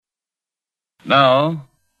Now,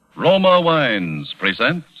 Roma Wines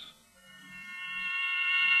present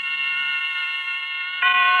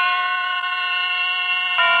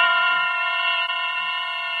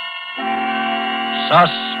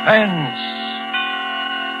Suspense.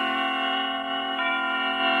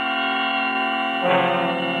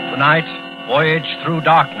 Tonight, Voyage Through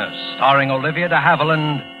Darkness, starring Olivia de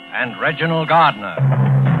Havilland and Reginald Gardner.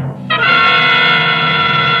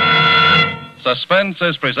 Suspense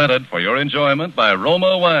is presented for your enjoyment by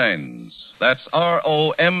Roma Wines. That's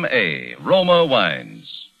R-O-M-A, Roma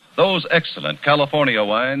Wines. Those excellent California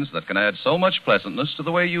wines that can add so much pleasantness to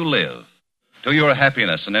the way you live, to your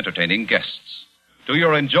happiness in entertaining guests, to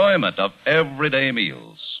your enjoyment of everyday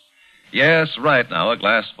meals. Yes, right now a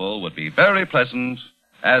glassful would be very pleasant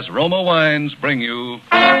as Roma Wines bring you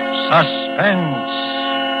Suspense.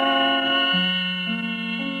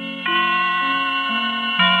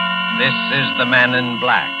 This is the Man in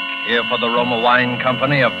Black, here for the Roma Wine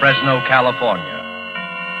Company of Fresno, California.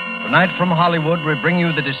 Tonight from Hollywood, we bring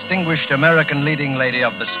you the distinguished American leading lady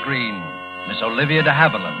of the screen, Miss Olivia de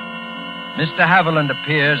Havilland. Miss de Havilland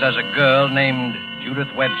appears as a girl named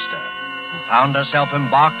Judith Webster, who found herself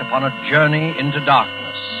embarked upon a journey into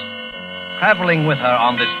darkness. Traveling with her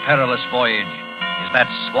on this perilous voyage is that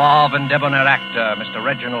suave and debonair actor, Mr.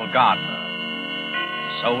 Reginald Gardner.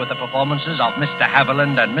 So with the performances of Mr.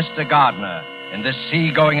 Havilland and Mr. Gardner in this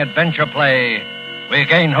sea-going adventure play, we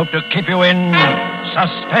again hope to keep you in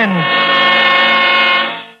suspense.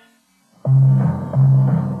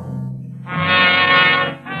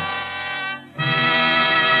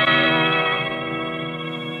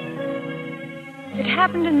 It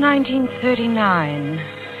happened in 1939,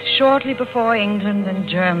 shortly before England and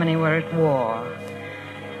Germany were at war.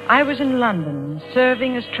 I was in London,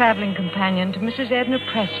 serving as traveling companion to Mrs. Edna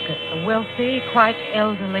Prescott, a wealthy, quite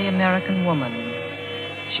elderly American woman.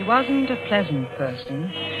 She wasn't a pleasant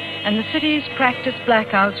person, and the city's practiced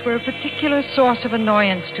blackouts were a particular source of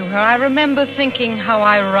annoyance to her. I remember thinking how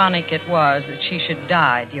ironic it was that she should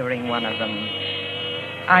die during one of them.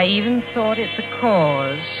 I even thought it the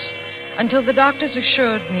cause, until the doctors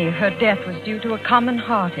assured me her death was due to a common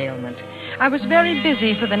heart ailment. I was very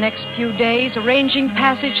busy for the next few days, arranging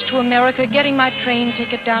passage to America, getting my train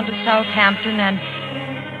ticket down to Southampton, and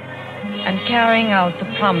carrying out the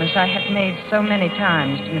promise I had made so many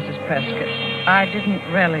times to Mrs. Prescott. I didn't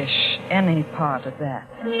relish any part of that.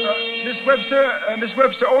 Miss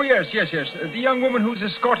Webster, oh, yes. The young woman who's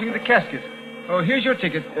escorting the casket. Oh, here's your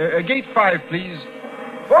ticket. Gate 5, please.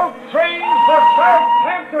 Both trains for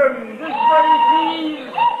Southampton! This way,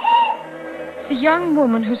 please! The young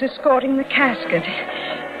woman who's escorting the casket.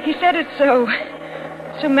 He said it so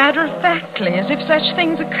matter-of-factly, as if such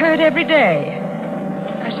things occurred every day.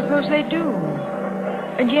 I suppose they do.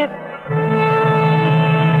 And yet,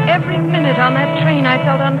 every minute on that train I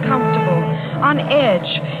felt uncomfortable, on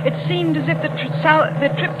edge. It seemed as if the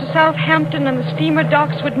trip to Southampton and the steamer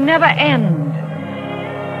docks would never end.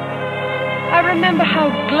 I remember how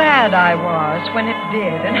glad I was when it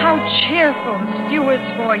did, and how cheerful the steward's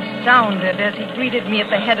voice sounded as he greeted me at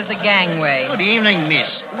the head of the gangway. Good evening,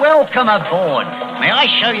 miss. Welcome aboard. May I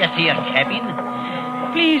show you to your cabin?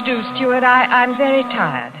 Please do, steward. I'm very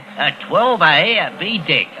tired. 12A, B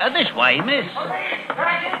deck. This way, miss. Police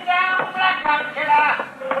tracking down blackout killer.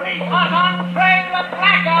 Police hot on train with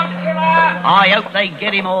blackout killer. I hope they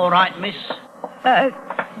get him all right, miss.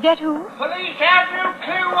 Get who? Police have new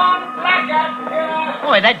clue on blackout killer.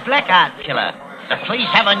 Boy, that blackout killer. The police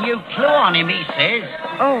have a new clue on him, he says.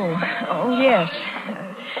 Oh, yes.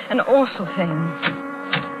 An awful thing.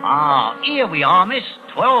 Ah, here we are, miss.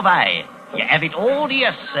 12A. You have it all to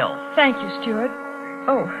yourself. Thank you, steward.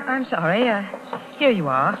 Oh, I'm sorry. Here you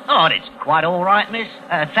are. Oh, that's quite all right, miss.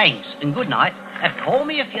 Thanks, and good night. Call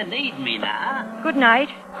me if you need me now. Good night.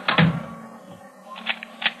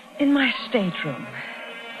 In my stateroom,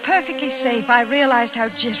 perfectly safe, I realized how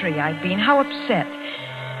jittery I'd been, how upset.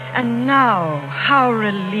 And now, how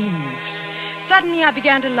relieved. Suddenly I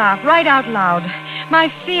began to laugh right out loud. My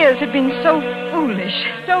fears had been so foolish,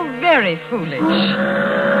 so very foolish.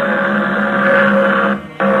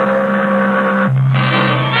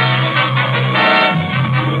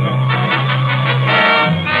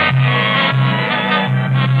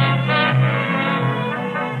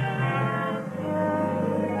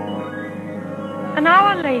 An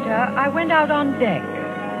hour later, I went out on deck.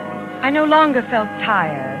 I no longer felt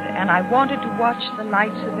tired, and I wanted to watch the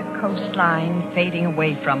lights of the coastline fading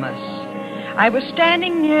away from us. I was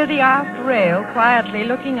standing near the aft rail, quietly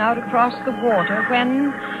looking out across the water,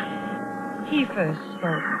 when he first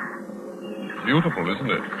spoke. Beautiful,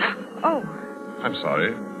 isn't it? Oh. I'm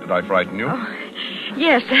sorry. Did I frighten you? Oh,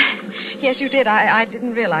 yes. Yes, you did. I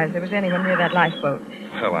didn't realize there was anyone near that lifeboat.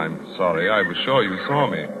 Well, I'm sorry. I was sure you saw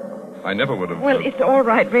me. I never would have... Well, it's all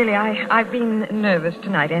right, really. I've been nervous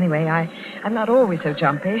tonight anyway. I'm not always so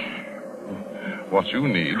jumpy. What you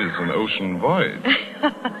need is an ocean voyage.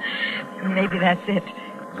 Maybe that's it.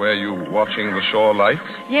 Were you watching the shore lights?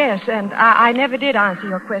 Yes, and I never did answer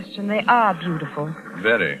your question. They are beautiful.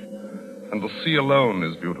 Very. And the sea alone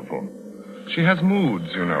is beautiful. She has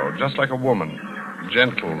moods, you know, just like a woman.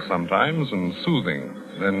 Gentle sometimes and soothing,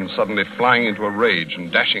 then suddenly flying into a rage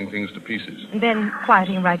and dashing things to pieces. And then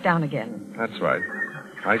quieting right down again. That's right.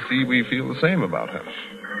 I see we feel the same about her.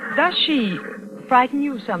 Does she frighten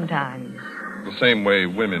you sometimes? The same way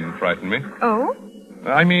women frighten me. Oh?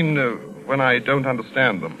 I mean, when I don't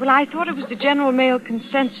understand them. Well, I thought it was the general male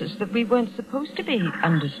consensus that we weren't supposed to be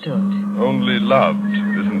understood. Only loved.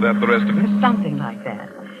 Isn't that the rest of it? Something like that.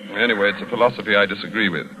 Anyway, it's a philosophy I disagree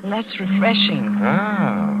with. Well, that's refreshing.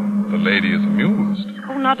 Ah, the lady is amused.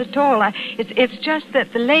 Oh, not at all. It's just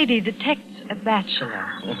that the lady detects a bachelor.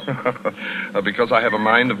 Because I have a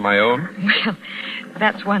mind of my own? Well,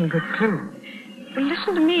 that's one good clue. Well,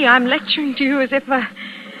 listen to me. I'm lecturing to you as if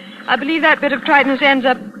I believe that bit of triteness ends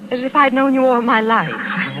up as if I'd known you all my life.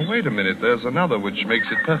 Oh, wait a minute. There's another which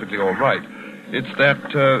makes it perfectly all right. It's that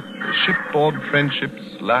shipboard friendships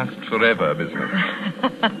last forever business.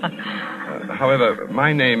 However,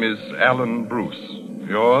 my name is Alan Bruce.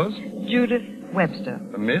 Yours? Judith Webster.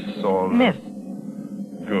 Miss or... Miss.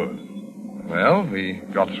 Good. Well, we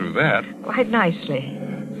got through that. Quite nicely.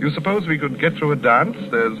 You suppose we could get through a dance?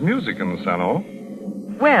 There's music in the salon.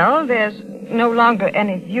 Well, there's no longer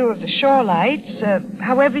any view of the shore lights.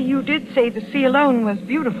 However, you did say the sea alone was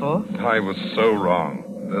beautiful. I was so wrong.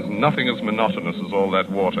 There's nothing as monotonous as all that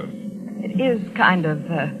water. It is kind of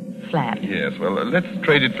flat. Yes, well, let's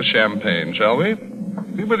trade it for champagne, shall we?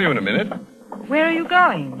 Be with you in a minute. Where are you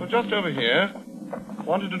going? Well, just over here.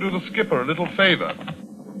 Wanted to do the skipper a little favor.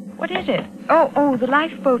 What is it? Oh, the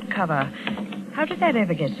lifeboat cover. How did that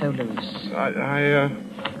ever get so loose?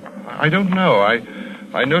 I don't know.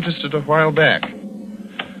 I noticed it a while back.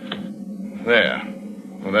 There.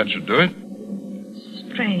 Well, that should do it.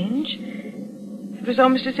 Strange. It was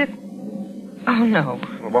almost as if... Oh, no.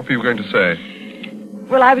 Well, what were you going to say?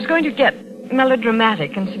 Well, I was going to get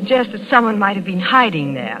melodramatic and suggest that someone might have been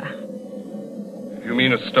hiding there. You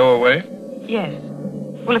mean a stowaway? Yes.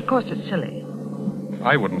 Well, of course it's silly.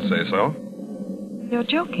 I wouldn't say so. You're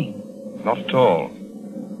joking. Not at all.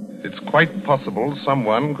 It's quite possible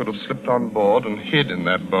someone could have slipped on board and hid in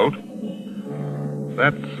that boat.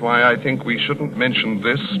 That's why I think we shouldn't mention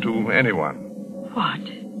this to anyone. What?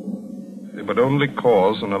 It would only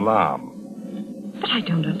cause an alarm. But I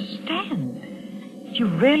don't understand. If you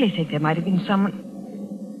really think there might have been someone...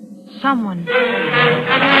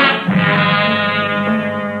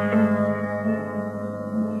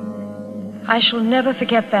 I shall never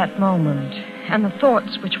forget that moment and the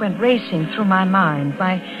thoughts which went racing through my mind.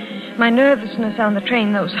 My nervousness on the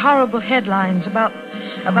train, those horrible headlines about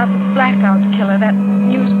the blackout killer that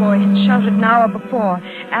newsboy had shouted an hour before,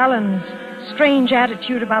 Alan's strange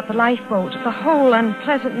attitude about the lifeboat, the whole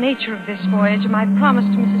unpleasant nature of this voyage, and my promise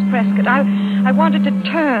to Mrs. Prescott. I wanted to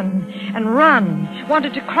turn and run,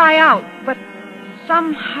 wanted to cry out, but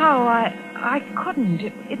somehow I couldn't.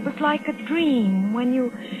 It was like a dream when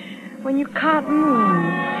you can't move.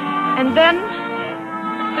 And then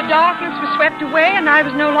the darkness was swept away, and I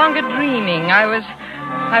was no longer dreaming. I was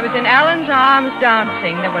in Alan's arms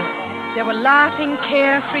dancing. There were laughing,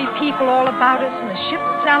 carefree people all about us, and the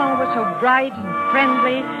ship's salon was so bright and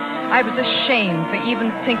friendly. I was ashamed for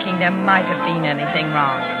even thinking there might have been anything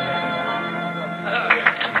wrong.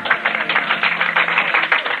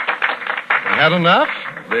 Had enough?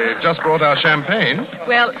 They just brought our champagne.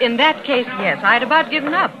 Well, in that case, yes. I'd about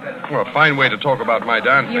given up. Well, a fine way to talk about my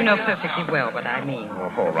dancing. You know perfectly well what I mean.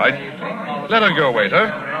 Oh, all right. Let her go, waiter.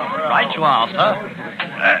 Right you are, sir.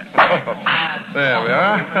 There we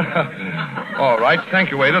are. All right.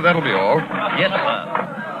 Thank you, waiter. That'll be all. Yes, sir.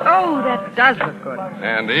 Oh, that does look good.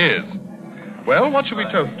 And is. Well, what should we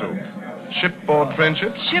toast to? Shipboard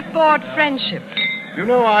friendship? Shipboard friendship. You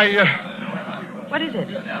know, What is it?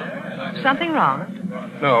 Something wrong?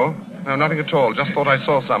 No, nothing at all. Just thought I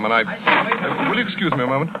saw some, and will you excuse me a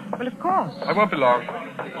moment? Well, of course. I won't be long.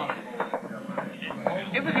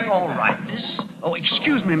 Everything all right, miss? Oh,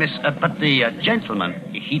 excuse me, miss, but the gentleman,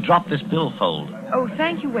 he dropped this billfold. Oh,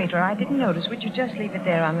 thank you, waiter. I didn't notice. Would you just leave it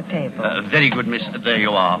there on the table? Very good, miss. There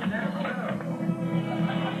you are.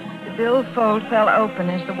 The billfold fell open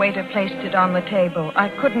as the waiter placed it on the table. I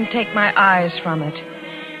couldn't take my eyes from it.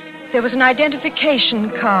 There was an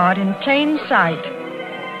identification card in plain sight.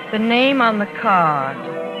 The name on the card,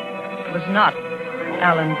 was not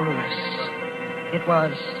Alan Bruce. It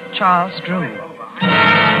was Charles Drew.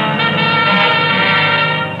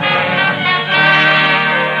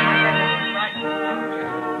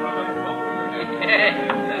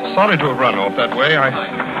 Sorry to have run off that way.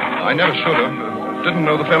 I never should have. Didn't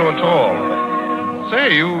know the fellow at all.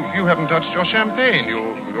 Say, you haven't touched your champagne.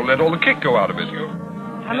 You'll let all the kick go out of it.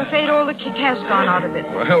 I'm afraid all the kick has gone out of it.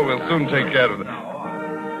 Well, we'll soon take care of it.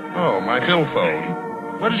 Oh, my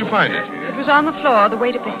billfold. Where did you find it? It was on the floor. The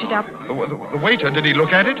waiter picked it up. The waiter, did he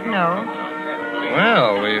look at it? No.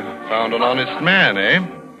 Well, we found an honest man, eh?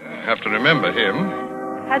 Have to remember him.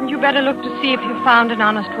 Hadn't you better look to see if you found an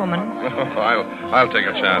honest woman? I'll take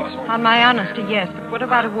a chance. On my honesty, yes. But what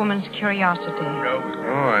about a woman's curiosity?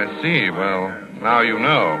 Oh, I see. Well, now you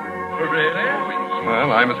know. Really?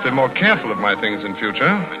 Well, I must be more careful of my things in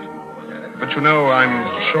future. But you know,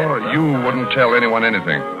 I'm sure you wouldn't tell anyone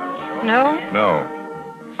anything. No? No.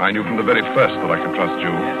 I knew from the very first that I could trust you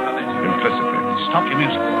implicitly. Stop your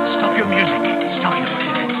music. Stop your music. Stop it.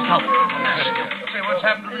 Stop. What's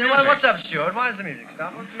happened to the music? What's up, Stuart? Why does the music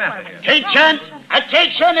stop? What's the matter here?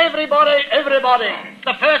 Attention, everybody.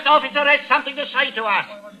 The first officer has something to say to us.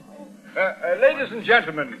 Ladies and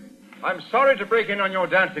gentlemen, I'm sorry to break in on your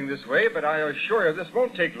dancing this way, but I assure you this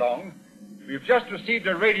won't take long. We've just received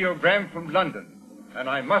a radiogram from London, and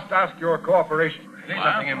I must ask your cooperation.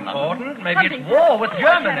 Something important? Maybe it's war with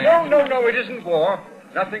Germany. No, it isn't war.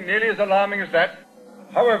 Nothing nearly as alarming as that.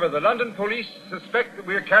 However, the London police suspect that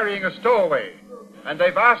we're carrying a stowaway, and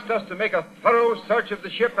they've asked us to make a thorough search of the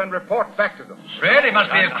ship and report back to them. Really?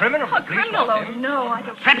 Must be a criminal. A criminal? Oh, no, I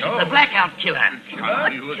don't... Perhaps it's the blackout killer. A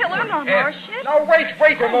killer on our ship? Now,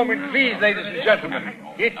 wait a moment, please, ladies and gentlemen.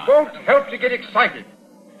 It won't help to get excited.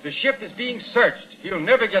 The ship is being searched. He'll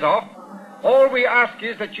never get off. All we ask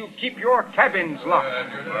is that you keep your cabins locked.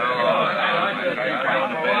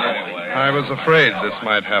 I was afraid this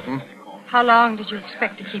might happen. How long did you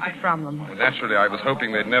expect to keep it from them? Naturally, I was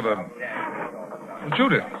hoping they'd never...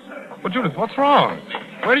 Judith, what's wrong?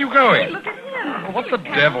 Where are you going? Hey, look at him. Well, what the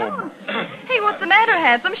devil? Hey, what's the matter,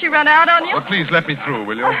 handsome? She run out on you? Well, please let me through,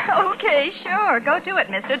 will you? Okay, sure. Go to it,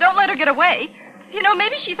 mister. Don't let her get away. You know,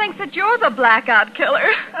 maybe she thinks that you're the blackout killer.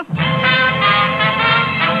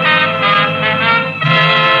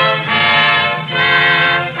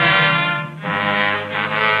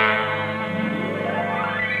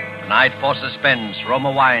 Tonight, for suspense,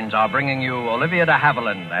 Roma Wines are bringing you Olivia de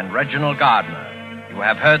Havilland and Reginald Gardner. You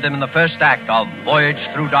have heard them in the first act of Voyage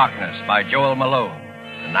Through Darkness by Joel Malone,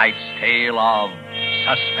 tonight's tale of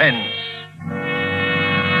suspense.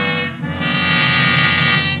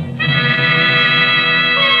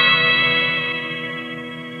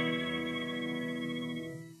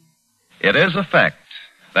 It is a fact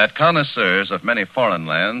that connoisseurs of many foreign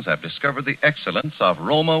lands have discovered the excellence of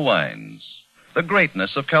Roma wines, the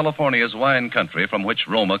greatness of California's wine country from which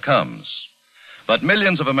Roma comes. But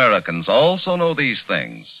millions of Americans also know these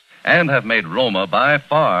things and have made Roma by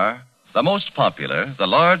far the most popular, the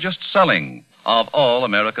largest selling of all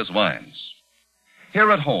America's wines.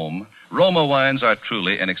 Here at home, Roma wines are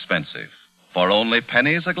truly inexpensive. For only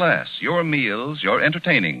pennies a glass, your meals, your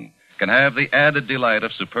entertaining can have the added delight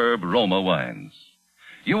of superb Roma wines.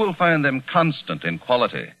 You will find them constant in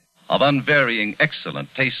quality, of unvarying excellent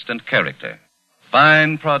taste and character.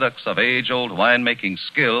 Fine products of age-old winemaking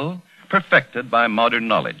skill, perfected by modern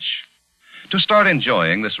knowledge. To start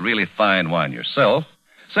enjoying this really fine wine yourself,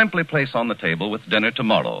 simply place on the table with dinner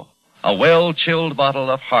tomorrow a well-chilled bottle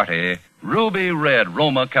of hearty, ruby red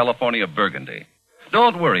Roma California Burgundy.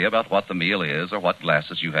 Don't worry about what the meal is or what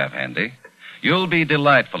glasses you have handy. You'll be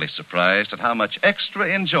delightfully surprised at how much extra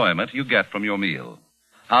enjoyment you get from your meal.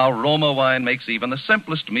 How Roma wine makes even the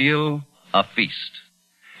simplest meal a feast.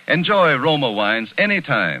 Enjoy Roma wines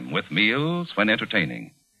anytime with meals when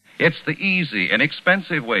entertaining. It's the easy,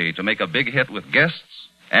 inexpensive way to make a big hit with guests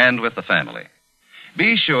and with the family.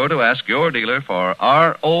 Be sure to ask your dealer for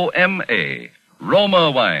ROMA,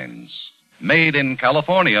 Roma wines, made in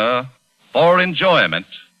California for enjoyment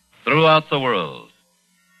throughout the world.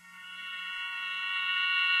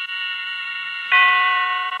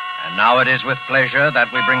 And now it is with pleasure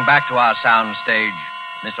that we bring back to our soundstage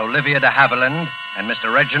Miss Olivia de Havilland and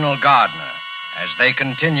Mr. Reginald Gardner as they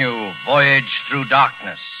continue Voyage Through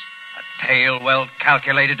Darkness, a tale well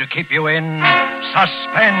calculated to keep you in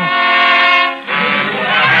suspense.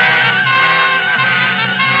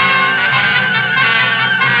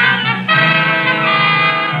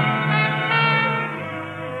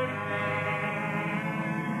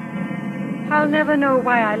 How never know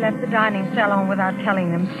why I left the dining salon without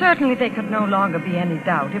telling them. Certainly there could no longer be any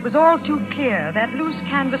doubt. It was all too clear. That loose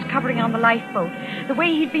canvas covering on the lifeboat, the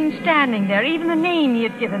way he'd been standing there, even the name he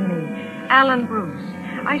had given me, Alan Bruce.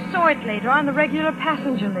 I saw it later on the regular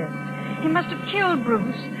passenger list. He must have killed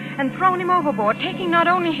Bruce and thrown him overboard, taking not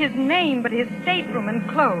only his name, but his stateroom and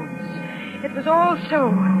clothes. It was all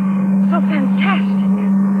so fantastic.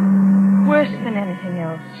 Worse than anything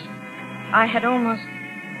else. I had almost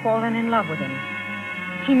fallen in love with him.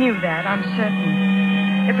 He knew that, I'm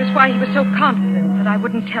certain. It was why he was so confident that I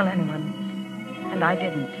wouldn't tell anyone. And I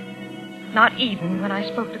didn't. Not even when I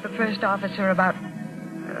spoke to the first officer about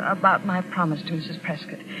my promise to Mrs.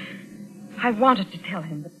 Prescott. I wanted to tell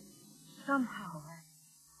him, but somehow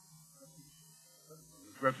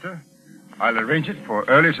Miss Webster, I'll arrange it for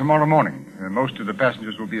early tomorrow morning. Most of the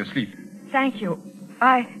passengers will be asleep. Thank you.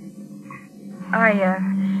 I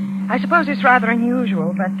suppose it's rather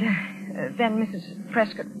unusual, but then Mrs.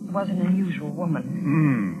 Prescott was an unusual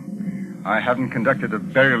woman. I haven't conducted a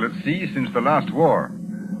burial at sea since the last war.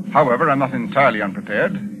 However, I'm not entirely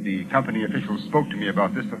unprepared. The company officials spoke to me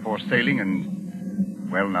about this before sailing,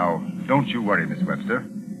 and, well, now, don't you worry, Miss Webster.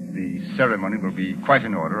 The ceremony will be quite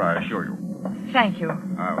in order, I assure you. Thank you.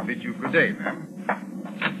 I'll bid you good day, ma'am.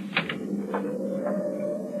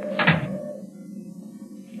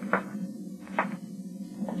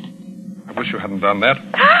 I wish you hadn't done that.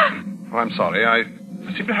 Oh, I'm sorry. I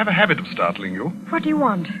seem to have a habit of startling you. What do you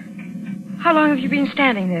want? How long have you been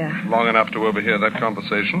standing there? Long enough to overhear that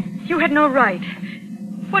conversation. You had no right.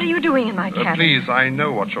 What are you doing in my cabin? Please, I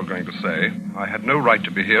know what you're going to say. I had no right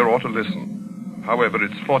to be here or to listen. However,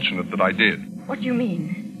 it's fortunate that I did. What do you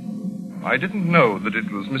mean? I didn't know that it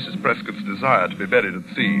was Mrs. Prescott's desire to be buried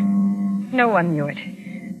at sea. No one knew it.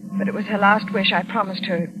 But it was her last wish I promised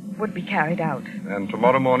her would be carried out. And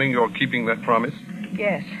tomorrow morning you're keeping that promise?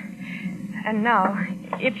 Yes. And now,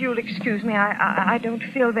 if you'll excuse me, I don't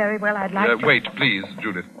feel very well. I'd like to... Wait, please,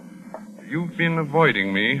 Judith. You've been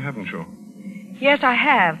avoiding me, haven't you? Yes, I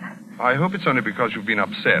have. I hope it's only because you've been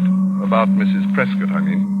upset. About Mrs. Prescott, I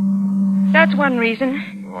mean. That's one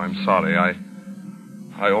reason. Oh, I'm sorry. I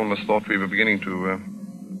almost thought we were beginning to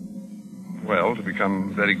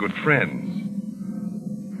become very good friends.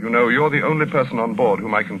 You know, you're the only person on board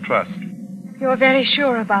whom I can trust. You're very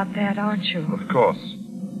sure about that, aren't you? Of course.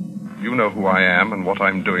 You know who I am and what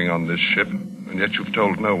I'm doing on this ship, and yet you've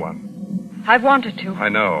told no one. I've wanted to. I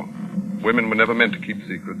know. Women were never meant to keep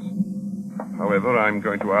secrets. However, I'm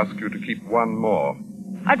going to ask you to keep one more.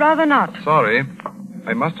 I'd rather not. Sorry.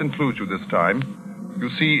 I must include you this time. You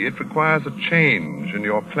see, it requires a change in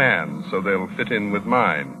your plans so they'll fit in with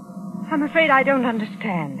mine. I'm afraid I don't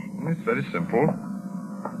understand. It's very simple.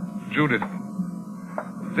 Judith,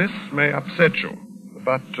 this may upset you,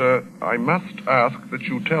 but I must ask that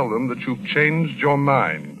you tell them that you've changed your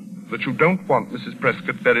mind, that you don't want Mrs.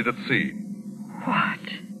 Prescott buried at sea. What?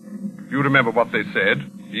 You remember what they said?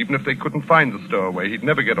 Even if they couldn't find the stowaway, he'd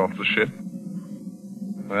never get off the ship.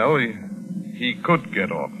 Well, he could get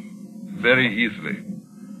off very easily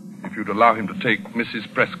if you'd allow him to take Mrs.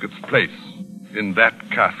 Prescott's place in that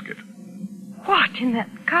casket. What, in that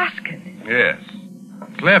casket? Yes.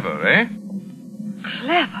 Clever, eh?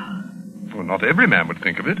 Clever? Well, not every man would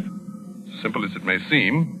think of it. Simple as it may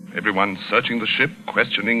seem, everyone searching the ship,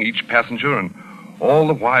 questioning each passenger, and all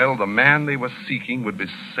the while the man they were seeking would be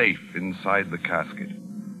safe inside the casket.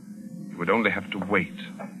 He would only have to wait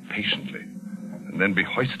patiently, and then be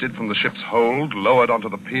hoisted from the ship's hold, lowered onto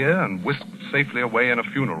the pier, and whisked safely away in a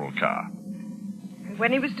funeral car. And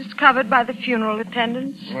when he was discovered by the funeral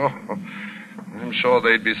attendants? Oh, I'm sure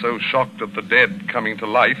they'd be so shocked at the dead coming to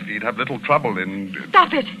life, he'd have little trouble in...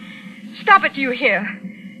 Stop it! Stop it, do you hear?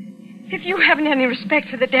 If you haven't any respect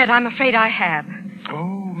for the dead, I'm afraid I have.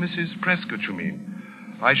 Oh, Mrs. Prescott, you mean?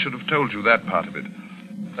 I should have told you that part of it.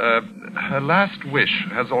 Her last wish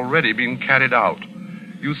has already been carried out.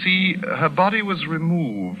 You see, her body was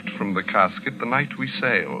removed from the casket the night we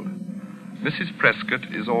sailed. Mrs. Prescott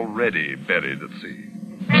is already buried at sea.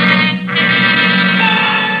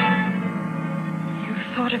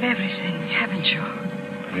 You've thought of everything, haven't you?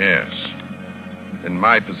 Yes. In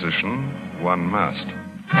my position, one must.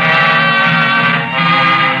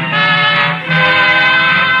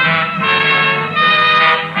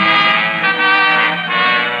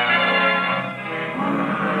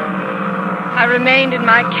 I remained in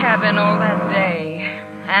my cabin all that day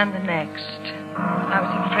and the next. I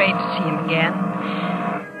was afraid to see him again.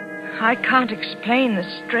 I can't explain the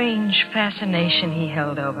strange fascination he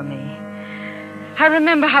held over me. I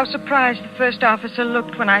remember how surprised the first officer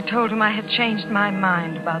looked when I told him I had changed my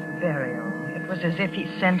mind about the burial. It was as if he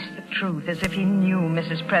sensed the truth, as if he knew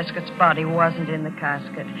Mrs. Prescott's body wasn't in the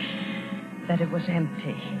casket, that it was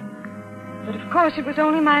empty. But of course it was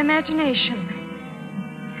only my imagination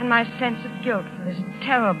and my sense of guilt for this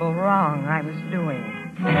terrible wrong I was doing.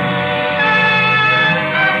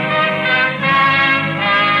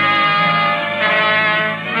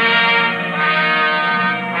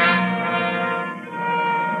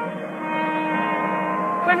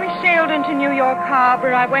 When we sailed into New York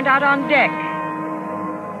Harbor, I went out on deck.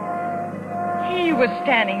 He was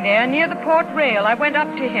standing there near the port rail. I went up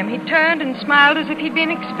to him. He turned and smiled as if he'd been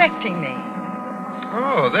expecting me.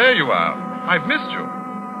 Oh, there you are. I've missed you.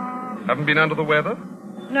 Haven't been under the weather?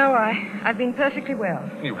 No, I've been perfectly well.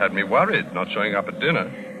 You had me worried, not showing up at dinner.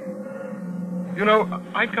 You know,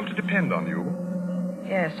 I've come to depend on you.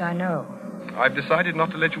 Yes, I know. I've decided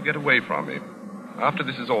not to let you get away from me. After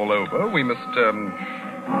this is all over, we must,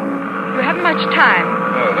 You haven't much time.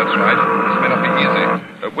 Oh, that's right. This may not be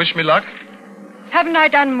easy. Wish me luck? Haven't I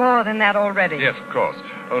done more than that already? Yes, of course.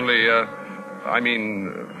 Only,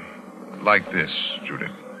 like this,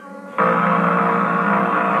 Judith.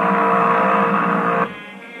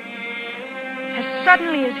 As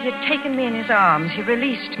suddenly as he had taken me in his arms, he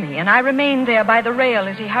released me, and I remained there by the rail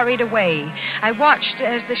as he hurried away. I watched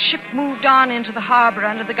as the ship moved on into the harbor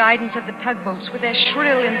under the guidance of the tugboats with their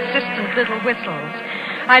shrill, insistent little whistles.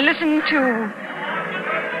 I listened to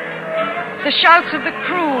the shouts of the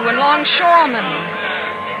crew and longshoremen.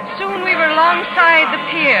 Soon we were alongside the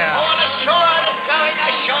pier. Ashore, going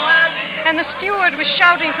ashore. And the steward was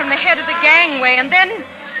shouting from the head of the gangway, and then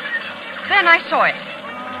I saw it.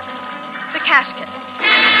 The casket.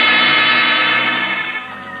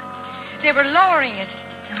 They were lowering it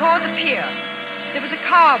toward the pier. There was a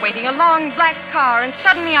car waiting, a long black car, and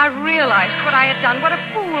suddenly I realized what I had done, what a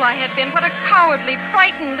fool I had been, what a cowardly,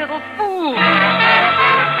 frightened little fool.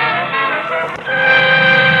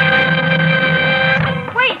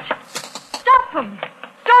 Wait! Stop them!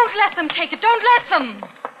 Don't let them take it! Don't let them!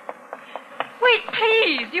 Wait,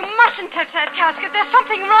 please! You mustn't touch that casket. There's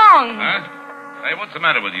something wrong. Huh? Hey, what's the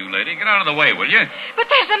matter with you, lady? Get out of the way, will you? But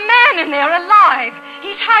there's a man in there alive.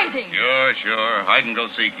 He's hiding. Sure. Hide and go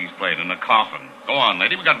seek he's played in a coffin. Go on,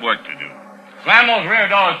 lady. We got work to do. Slam those rear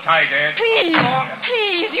doors tight, Ed.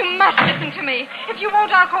 Please, you must listen to me. If you won't,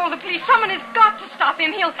 I'll call the police. Someone has got to stop him.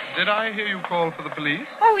 Did I hear you call for the police?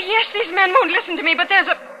 Oh, yes, these men won't listen to me, but there's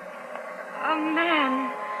a man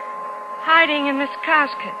hiding in this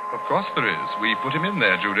casket. Of course there is. We put him in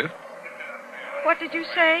there, Judith. What did you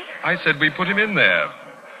say? I said we put him in there.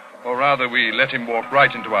 Or rather, we let him walk right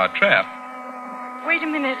into our trap. Wait a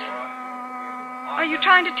minute. Are you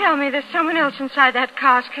trying to tell me there's someone else inside that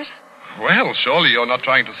casket? Well, surely you're not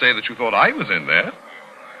trying to say that you thought I was in there.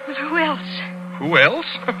 Well, who else? Who else?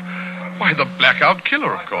 Why, the blackout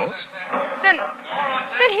killer, of course. Then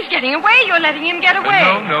he's getting away. You're letting him get away.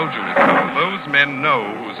 No, Judith. No. Those men know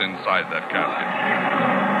who's inside that casket.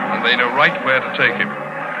 And they know right where to take him.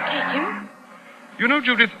 Take him? You know,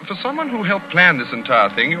 Judith, for someone who helped plan this entire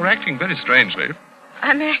thing, you're acting very strangely.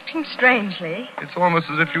 I'm acting strangely. It's almost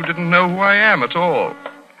as if you didn't know who I am at all.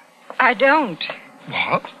 I don't.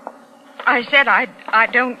 What? I said I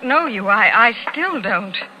don't know you. I still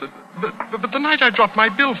don't. But the night I dropped my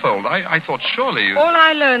billfold, I thought surely you... All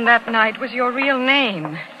I learned that night was your real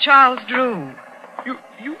name, Charles Drew.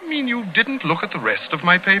 You mean you didn't look at the rest of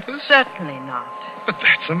my papers? Certainly not. But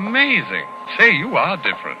that's amazing. Say, you are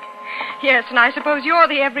different. Yes, and I suppose you're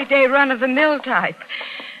the everyday run-of-the-mill type.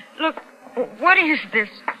 Look, what is this?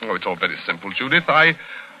 Oh, it's all very simple, Judith. I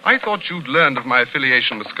thought you'd learned of my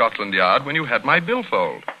affiliation with Scotland Yard when you had my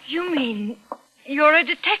billfold. You mean you're a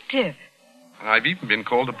detective? I've even been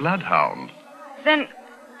called a bloodhound. Then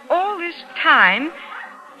all this time,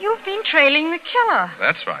 you've been trailing the killer.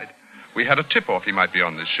 That's right. We had a tip-off he might be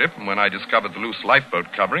on this ship, and when I discovered the loose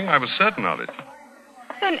lifeboat covering, I was certain of it.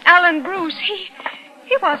 Then Alan Bruce,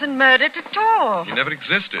 he wasn't murdered at all. He never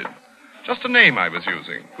existed. Just a name I was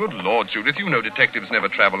using. Good Lord, Judith, you know detectives never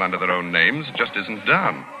travel under their own names. It just isn't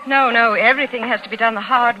done. No, everything has to be done the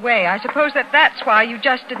hard way. I suppose that's why you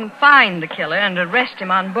just didn't find the killer and arrest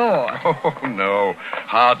him on board. Oh, no,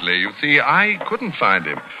 hardly. You see, I couldn't find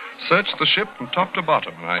him. Searched the ship from top to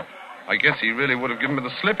bottom. I guess he really would have given me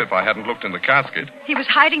the slip if I hadn't looked in the casket. He was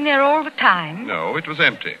hiding there all the time? No, it was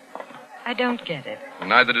empty. I don't get it. Well,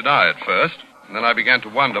 neither did I at first. And then I began to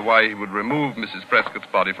wonder why he would remove Mrs. Prescott's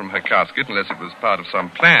body from her casket unless it was part of some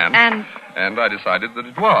plan. And I decided that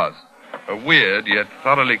it was. A weird yet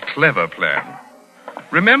thoroughly clever plan.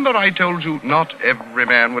 Remember I told you not every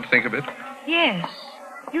man would think of it? Yes,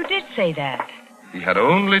 you did say that. He had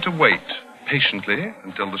only to wait. patiently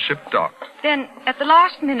until the ship docked, Then, at the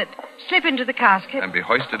last minute, slip into the casket. and be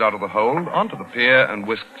hoisted out of the hold onto the pier and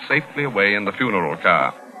whisked safely away in the funeral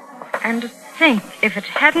car. And to think, if it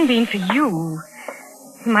hadn't been for you,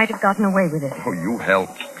 he might have gotten away with it. Oh, you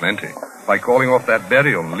helped plenty by calling off that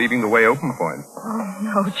burial and leaving the way open for him. Oh,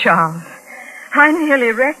 no, Charles. I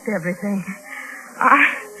nearly wrecked everything.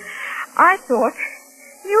 I thought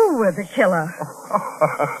you were the killer.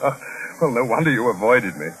 Well, no wonder you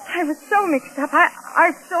avoided me. I was so mixed up.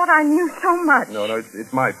 I thought I knew so much. No,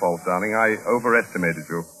 it's my fault, darling. I overestimated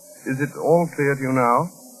you. Is it all clear to you now?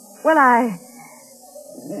 Well,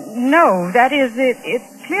 No, that is,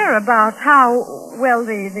 it's clear about how, well,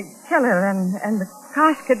 the killer and the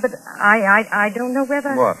casket, but I don't know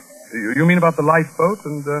whether... What? You mean about the lifeboat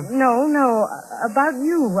and, No, about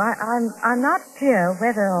you. I'm not clear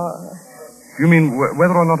whether or... You mean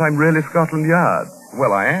whether or not I'm really Scotland Yard?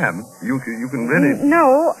 Well, I am. You can really...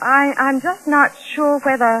 No, I'm just not sure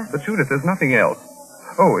whether... But, Judith, there's nothing else.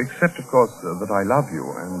 Oh, except, of course, that I love you,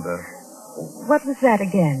 and, What was that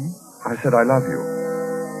again? I said I love you.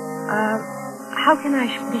 How can I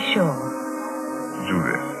be sure?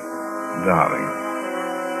 Judith, darling.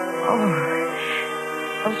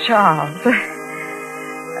 Oh, Charles.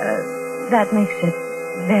 That makes it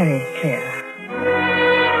very clear.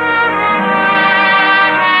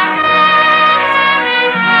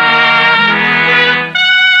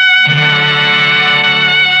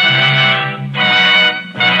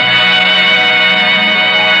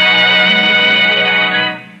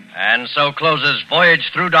 And so closes Voyage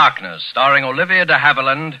Through Darkness, starring Olivia de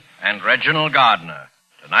Havilland and Reginald Gardner.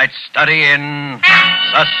 Tonight's study in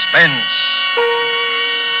suspense.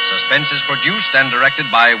 Suspense is produced and directed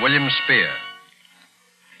by William Spear.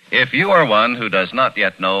 If you are one who does not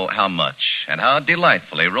yet know how much and how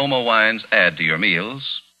delightfully Roma wines add to your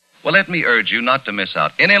meals, well, let me urge you not to miss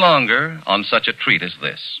out any longer on such a treat as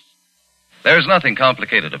this. There's nothing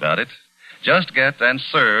complicated about it. Just get and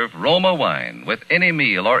serve Roma wine with any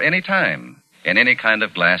meal or any time in any kind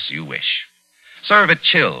of glass you wish. Serve it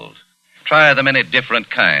chilled. Try the many different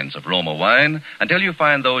kinds of Roma wine until you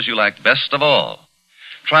find those you like best of all.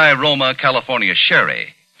 Try Roma California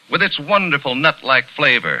Sherry with its wonderful nut-like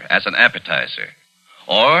flavor as an appetizer.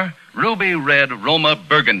 Or Ruby Red Roma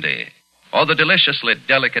Burgundy, or the deliciously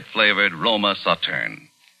delicate flavored Roma Sauterne.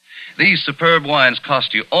 These superb wines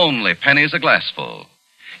cost you only pennies a glassful.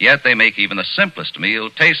 Yet they make even the simplest meal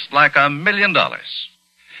taste like $1 million.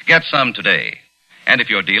 Get some today. And if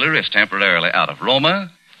your dealer is temporarily out of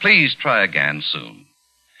Roma, please try again soon.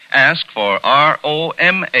 Ask for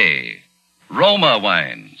ROMA, Roma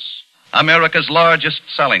Wines, America's largest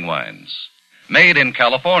selling wines, made in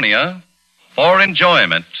California for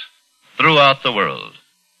enjoyment throughout the world.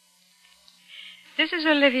 This is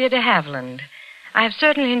Olivia de Havilland. I have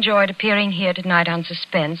certainly enjoyed appearing here tonight on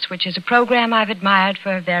Suspense, which is a program I've admired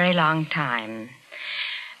for a very long time.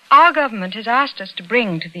 Our government has asked us to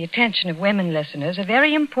bring to the attention of women listeners a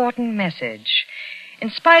very important message. In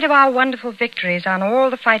spite of our wonderful victories on all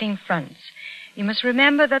the fighting fronts, you must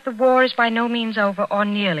remember that the war is by no means over or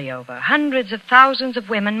nearly over. Hundreds of thousands of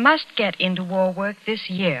women must get into war work this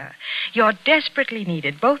year. You're desperately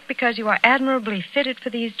needed, both because you are admirably fitted for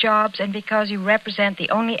these jobs and because you represent the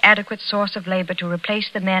only adequate source of labor to replace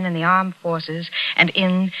the men in the armed forces and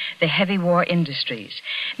in the heavy war industries.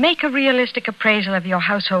 Make a realistic appraisal of your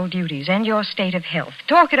household duties and your state of health.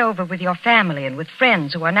 Talk it over with your family and with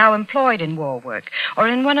friends who are now employed in war work or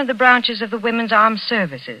in one of the branches of the Women's Armed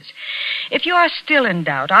Services. If you are still in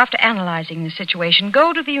doubt after analyzing the situation,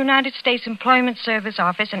 go to the United States Employment Service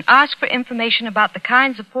office and ask for information about the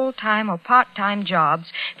kinds of full-time or part-time jobs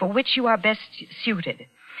for which you are best suited.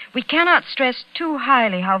 We cannot stress too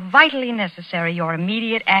highly how vitally necessary your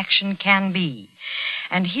immediate action can be.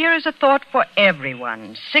 And here is a thought for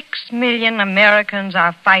everyone. 6 million Americans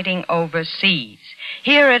are fighting overseas.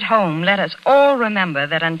 Here at home, let us all remember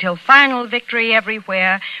that until final victory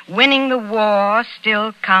everywhere, winning the war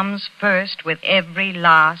still comes first with every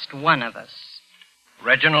last one of us.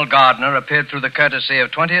 Reginald Gardner appeared through the courtesy of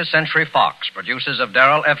 20th Century Fox, producers of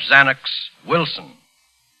Darrell F. Zanuck's Wilson.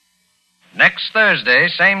 Next Thursday,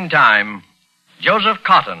 same time, Joseph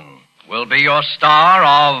Cotton will be your star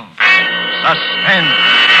of Suspense.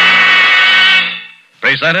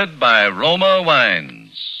 Presented by Roma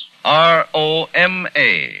Wines, ROMA,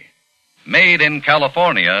 made in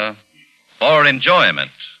California for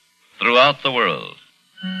enjoyment throughout the world.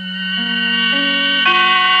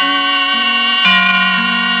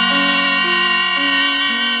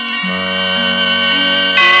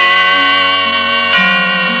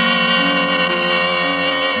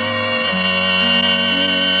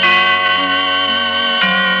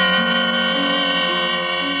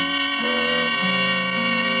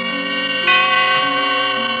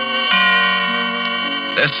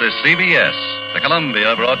 is CBS, the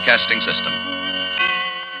Columbia Broadcasting System.